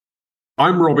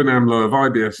I'm Robin Amler of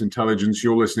IBS Intelligence.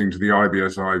 You're listening to the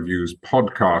IBS iViews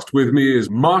podcast. With me is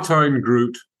Martijn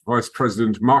Groot, Vice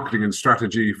President, Marketing and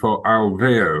Strategy for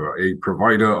Alveo, a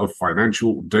provider of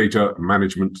financial data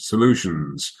management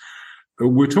solutions.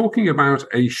 We're talking about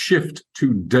a shift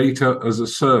to data as a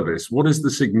service. What is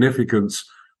the significance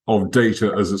of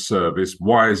data as a service?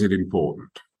 Why is it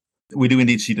important? We do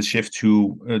indeed see the shift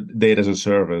to data as a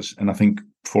service. And I think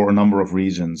for a number of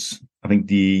reasons. I think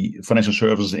the financial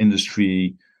services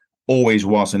industry always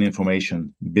was an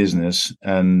information business.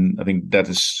 And I think that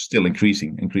is still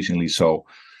increasingly so.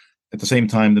 At the same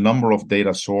time, the number of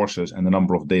data sources and the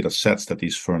number of data sets that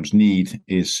these firms need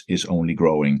is only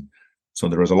growing. So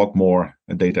there is a lot more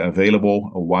data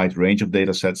available, a wide range of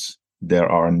data sets. There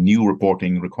are new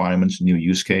reporting requirements, new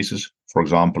use cases, for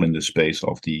example, in the space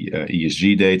of the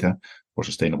ESG data or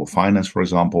sustainable finance, for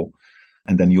example.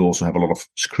 And then you also have a lot of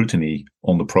scrutiny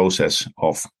on the process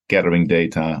of gathering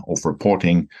data, of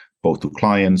reporting, both to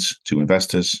clients, to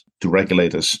investors, to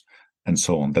regulators, and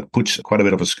so on. That puts quite a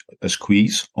bit of a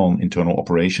squeeze on internal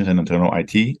operations and internal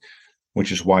IT,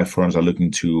 which is why firms are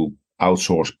looking to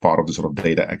outsource part of the sort of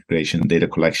data aggregation, data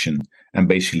collection, and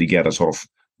basically get a sort of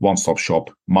one-stop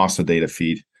shop master data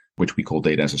feed, which we call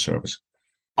data as a service.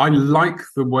 I like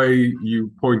the way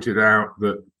you pointed out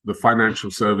that the financial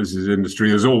services industry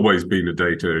has always been a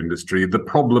data industry. The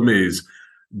problem is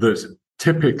that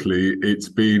typically it's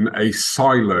been a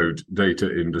siloed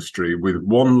data industry with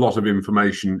one lot of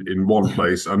information in one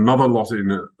place, another lot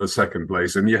in a second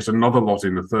place, and yet another lot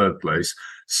in a third place,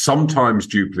 sometimes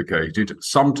duplicated,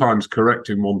 sometimes correct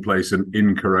in one place and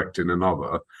incorrect in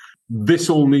another. This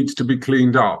all needs to be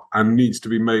cleaned up and needs to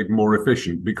be made more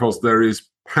efficient because there is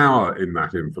power in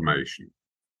that information.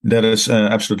 That is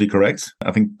absolutely correct.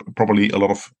 I think probably a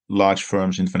lot of large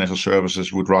firms in financial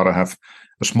services would rather have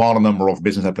a smaller number of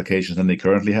business applications than they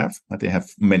currently have. They have,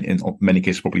 in many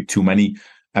cases, probably too many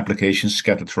applications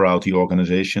scattered throughout the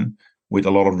organization with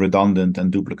a lot of redundant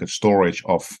and duplicate storage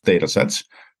of data sets,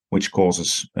 which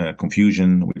causes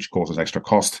confusion, which causes extra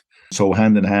cost. So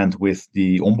hand in hand with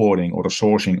the onboarding or the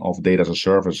sourcing of data as a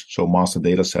service, so master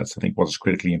data sets, I think what is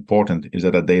critically important is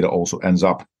that data also ends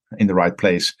up in the right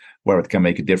place where it can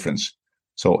make a difference.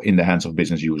 So in the hands of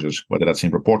business users, whether that's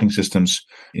in reporting systems,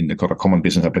 in the common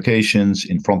business applications,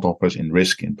 in front office, in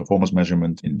risk, in performance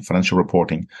measurement, in financial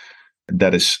reporting.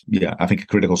 That is, I think a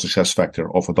critical success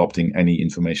factor of adopting any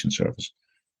information service.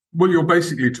 Well, you're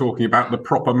basically talking about the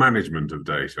proper management of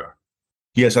data.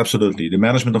 Yes, absolutely. The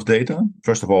management of data,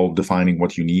 first of all, defining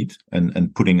what you need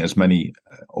and putting as many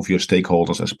of your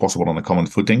stakeholders as possible on a common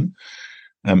footing.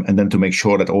 And then to make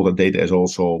sure that all the data is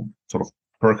also sort of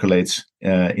percolates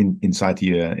inside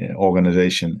the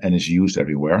organization and is used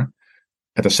everywhere.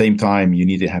 At the same time, you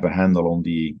need to have a handle on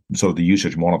the sort of the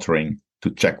usage monitoring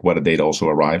to check where the data also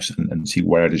arrives and see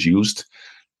where it is used,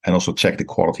 and also check the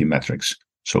quality metrics.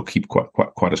 So keep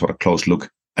quite a sort of close look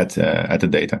at the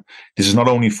data. This is not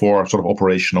only for sort of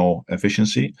operational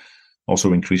efficiency,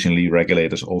 also increasingly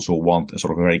regulators also want a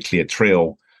sort of very clear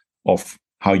trail of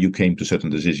how you came to certain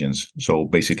decisions. So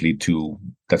basically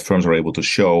that firms are able to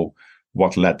show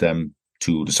what led them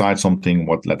to decide something,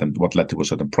 what led to a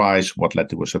certain price, what led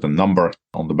to a certain number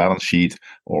on the balance sheet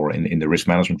or in the risk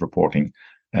management reporting.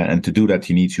 And to do that,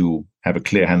 you need to have a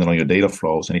clear handle on your data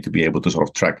flows and need to be able to sort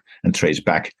of track and trace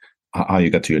back how you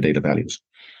get to your data values.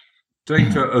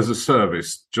 Data as a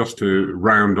service, just to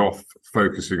round off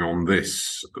focusing on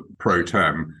this pro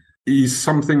tem, is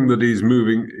something that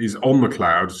is on the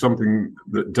cloud, something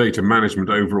that data management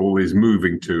overall is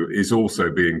moving to, is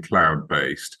also being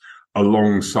cloud-based,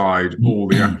 alongside all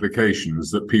the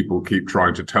applications that people keep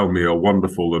trying to tell me are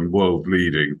wonderful and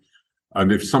world-leading.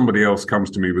 And if somebody else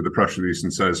comes to me with a press release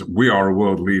and says, we are a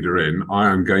world leader in, I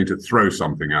am going to throw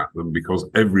something at them because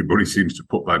everybody seems to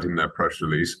put that in their press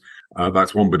release.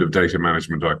 That's one bit of data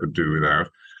management I could do without.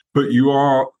 But you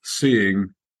are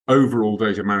seeing overall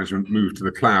data management move to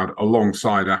the cloud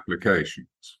alongside applications.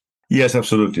 Yes,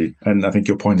 absolutely. And I think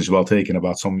your point is well taken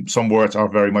about some words are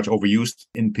very much overused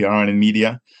in PR and in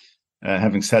media.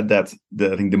 Having said that,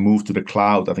 I think the move to the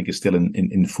cloud, I think, is still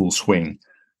in full swing.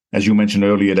 As you mentioned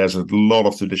earlier, there's a lot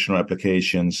of traditional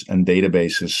applications and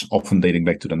databases, often dating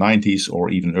back to the 90s or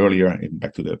even earlier, even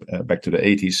back to the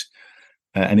 80s.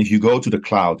 And if you go to the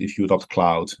cloud, if you adopt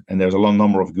cloud, and there's a long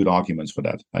number of good arguments for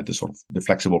that, right? The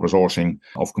flexible resourcing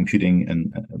of computing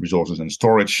and resources and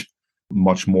storage,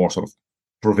 much more sort of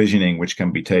provisioning, which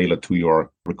can be tailored to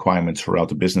your requirements throughout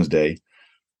the business day.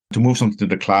 To move something to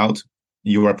the cloud,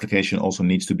 your application also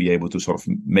needs to be able to sort of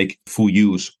make full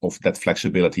use of that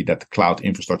flexibility that the cloud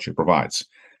infrastructure provides.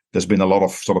 There's been a lot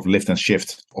of sort of lift and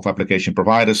shift of application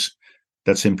providers.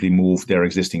 that simply move their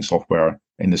existing software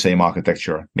in the same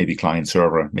architecture, maybe client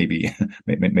server,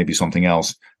 maybe something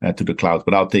else to the cloud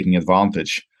without taking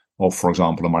advantage of, for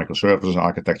example, a microservices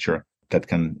architecture that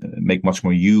can make much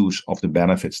more use of the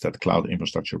benefits that cloud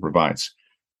infrastructure provides.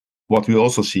 What we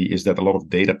also see is that a lot of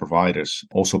data providers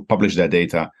also publish their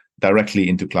data directly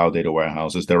into cloud data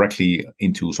warehouses, directly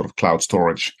into sort of cloud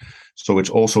storage. So it's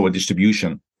also a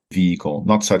distribution vehicle,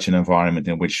 not such an environment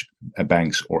in which a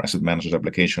bank's or asset managers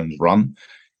applications run.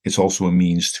 It's also a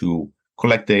means to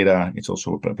collect data. It's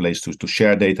also a place to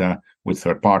share data with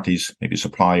third parties, maybe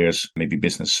suppliers, maybe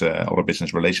business, other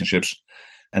business relationships.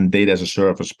 And data as a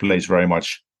service plays very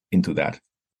much into that.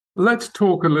 Let's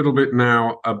talk a little bit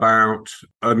now about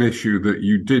an issue that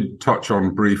you did touch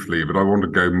on briefly, but I want to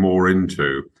go more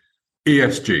into.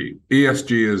 ESG.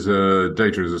 ESG is a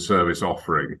data as a service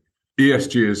offering.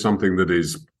 ESG is something that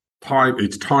is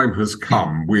its time has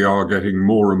come. We are getting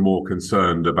more and more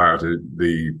concerned about it,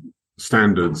 the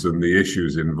standards and the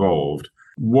issues involved.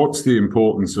 What's the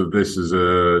importance of this as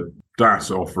a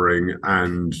DaaS offering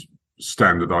and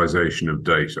standardization of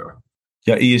data?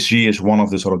 Yeah, ESG is one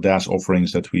of the sort of DaaS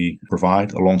offerings that we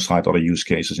provide alongside other use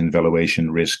cases in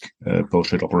valuation, risk,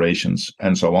 post-trade operations,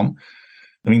 and so on.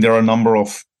 I mean, there are a number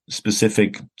of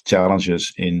specific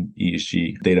challenges in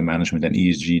ESG data management and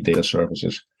ESG data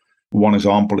services. One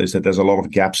example is that there's a lot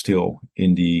of gaps still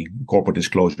in the corporate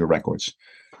disclosure records.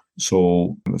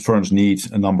 So firms need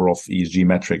a number of ESG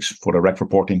metrics for the reg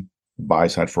reporting. Buy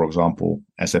side, for example,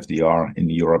 SFDR in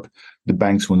Europe. The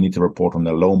banks will need to report on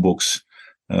their loan books,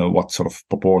 what sort of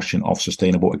proportion of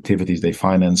sustainable activities they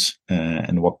finance,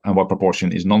 and what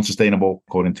proportion is non-sustainable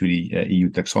according to the EU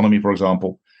taxonomy, for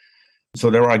example. So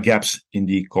there are gaps in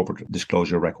the corporate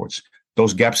disclosure records.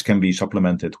 Those gaps can be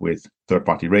supplemented with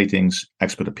third-party ratings,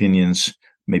 expert opinions,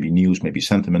 maybe news, maybe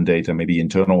sentiment data, maybe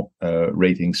internal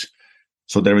ratings.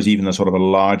 So there is even a sort of a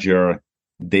larger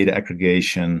data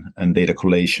aggregation and data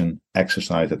collation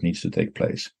exercise that needs to take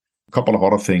place. A couple of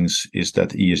other things is that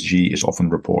ESG is often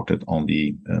reported on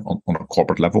a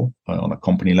corporate level, on a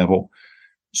company level.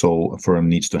 So a firm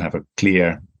needs to have a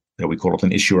clear, we call it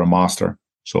an issuer master.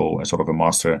 So a sort of a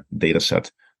master data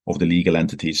set of the legal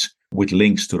entities with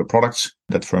links to the products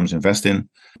that firms invest in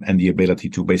and the ability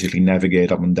to basically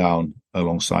navigate up and down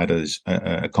alongside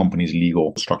a company's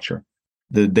legal structure.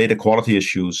 The data quality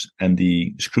issues and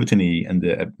the scrutiny and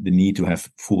the need to have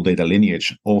full data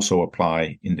lineage also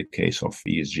apply in the case of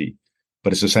ESG.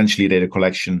 But it's essentially a data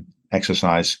collection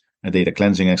exercise, a data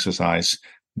cleansing exercise,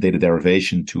 data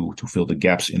derivation to fill the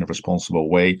gaps in a responsible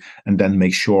way, and then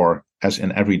make sure, as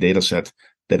in every data set,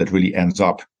 that it really ends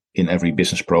up in every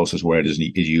business process where it is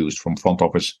used, from front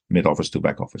office, mid office to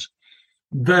back office.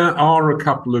 There are a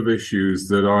couple of issues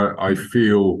that I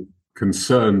feel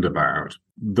concerned about.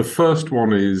 The first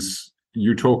one is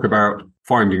you talk about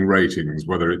finding ratings,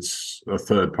 whether it's a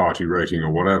third-party rating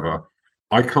or whatever.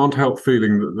 I can't help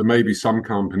feeling that there may be some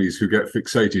companies who get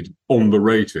fixated on the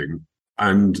rating,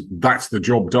 and that's the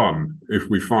job done if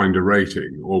we find a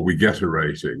rating or we get a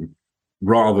rating,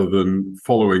 rather than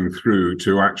following through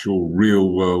to actual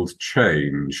real-world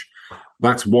change.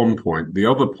 That's one point. The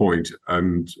other point,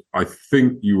 and I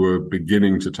think you were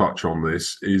beginning to touch on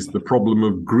this, is the problem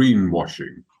of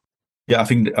greenwashing. Yeah, I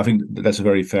think that's a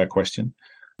very fair question.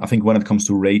 I think when it comes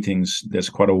to ratings, there's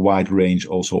quite a wide range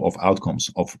also of outcomes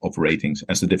of ratings,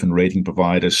 as the different rating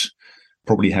providers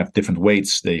probably have different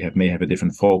weights. They may have a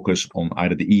different focus on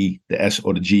either the E, the S,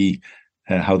 or the G,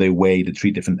 how they weigh the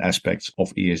three different aspects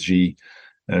of ESG.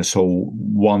 So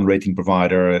one rating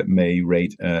provider may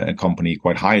rate a company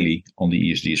quite highly on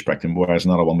the ESG spectrum, whereas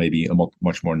another one may be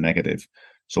much more negative.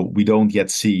 So we don't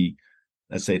yet see,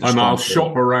 let's say, and I'll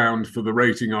shop around for the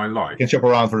rating I like. You can shop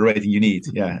around for the rating you need,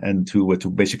 yeah, and to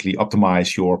basically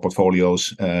optimize your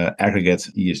portfolio's aggregate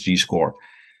ESG score.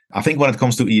 I think when it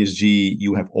comes to ESG,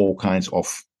 you have all kinds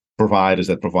of providers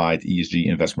that provide ESG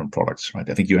investment products, right?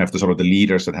 I think you have the sort of the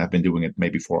leaders that have been doing it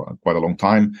maybe for quite a long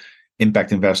time,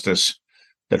 impact investors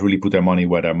that really put their money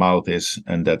where their mouth is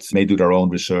and that may do their own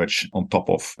research on top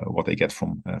of what they get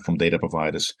from data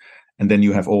providers. And then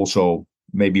you have also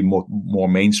maybe more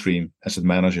mainstream asset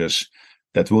managers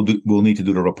that will need to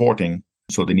do the reporting.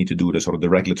 So they need to do the sort of the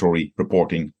regulatory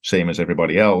reporting, same as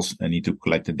everybody else, and need to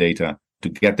collect the data to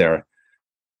get there.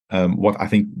 What I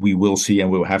think we will see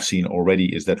and we have seen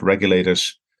already is that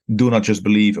regulators do not just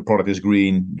believe a product is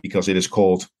green because it is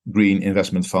called Green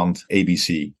Investment Fund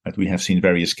ABC. Right? We have seen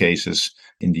various cases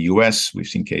in the US. We've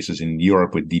seen cases in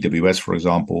Europe with DWS, for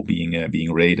example,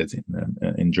 being rated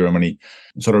in Germany.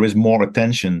 So there is more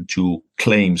attention to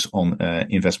claims on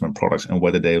investment products and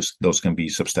whether those can be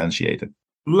substantiated.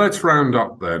 Let's round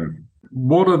up then.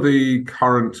 What are the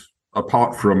current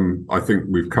apart from, I think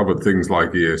we've covered things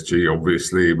like ESG,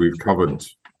 obviously, we've covered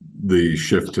the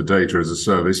shift to data as a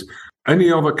service.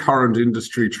 Any other current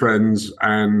industry trends,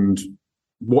 and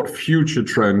what future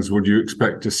trends would you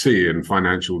expect to see in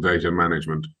financial data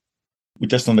management? We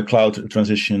just on the cloud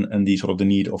transition and the sort of the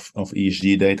need of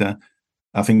ESG data.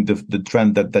 I think the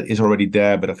trend that is already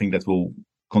there, but I think that will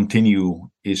continue,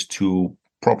 is to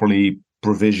properly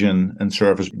provision and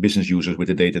service business users with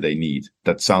the data they need.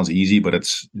 That sounds easy, but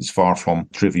it's far from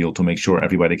trivial to make sure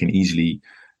everybody can easily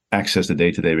access the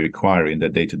data they require in their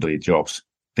day-to-day jobs.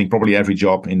 I think probably every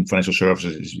job in financial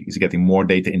services is getting more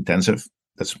data intensive.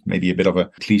 That's maybe a bit of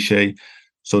a cliche.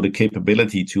 So the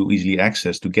capability to easily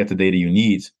access, to get the data you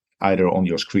need, either on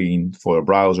your screen for a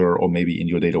browser or maybe in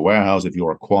your data warehouse, if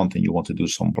you're a quant and you want to do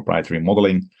some proprietary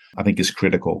modeling, I think is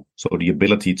critical. So the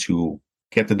ability to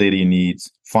get the data you need,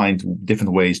 find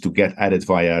different ways to get at it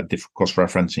via different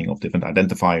cross-referencing of different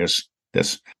identifiers.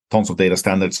 There's tons of data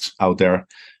standards out there.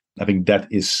 I think that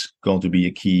is going to be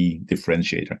a key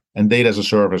differentiator. And data as a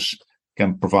service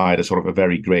can provide a sort of a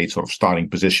very great sort of starting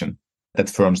position that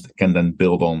firms can then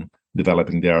build on,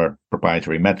 developing their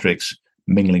proprietary metrics,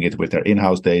 mingling it with their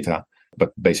in-house data,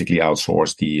 but basically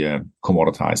outsource the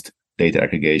commoditized data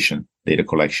aggregation, data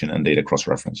collection, and data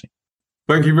cross-referencing.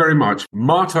 Thank you very much.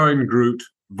 Martijn Groot,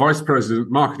 Vice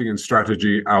President, Marketing and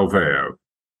Strategy, Alveo.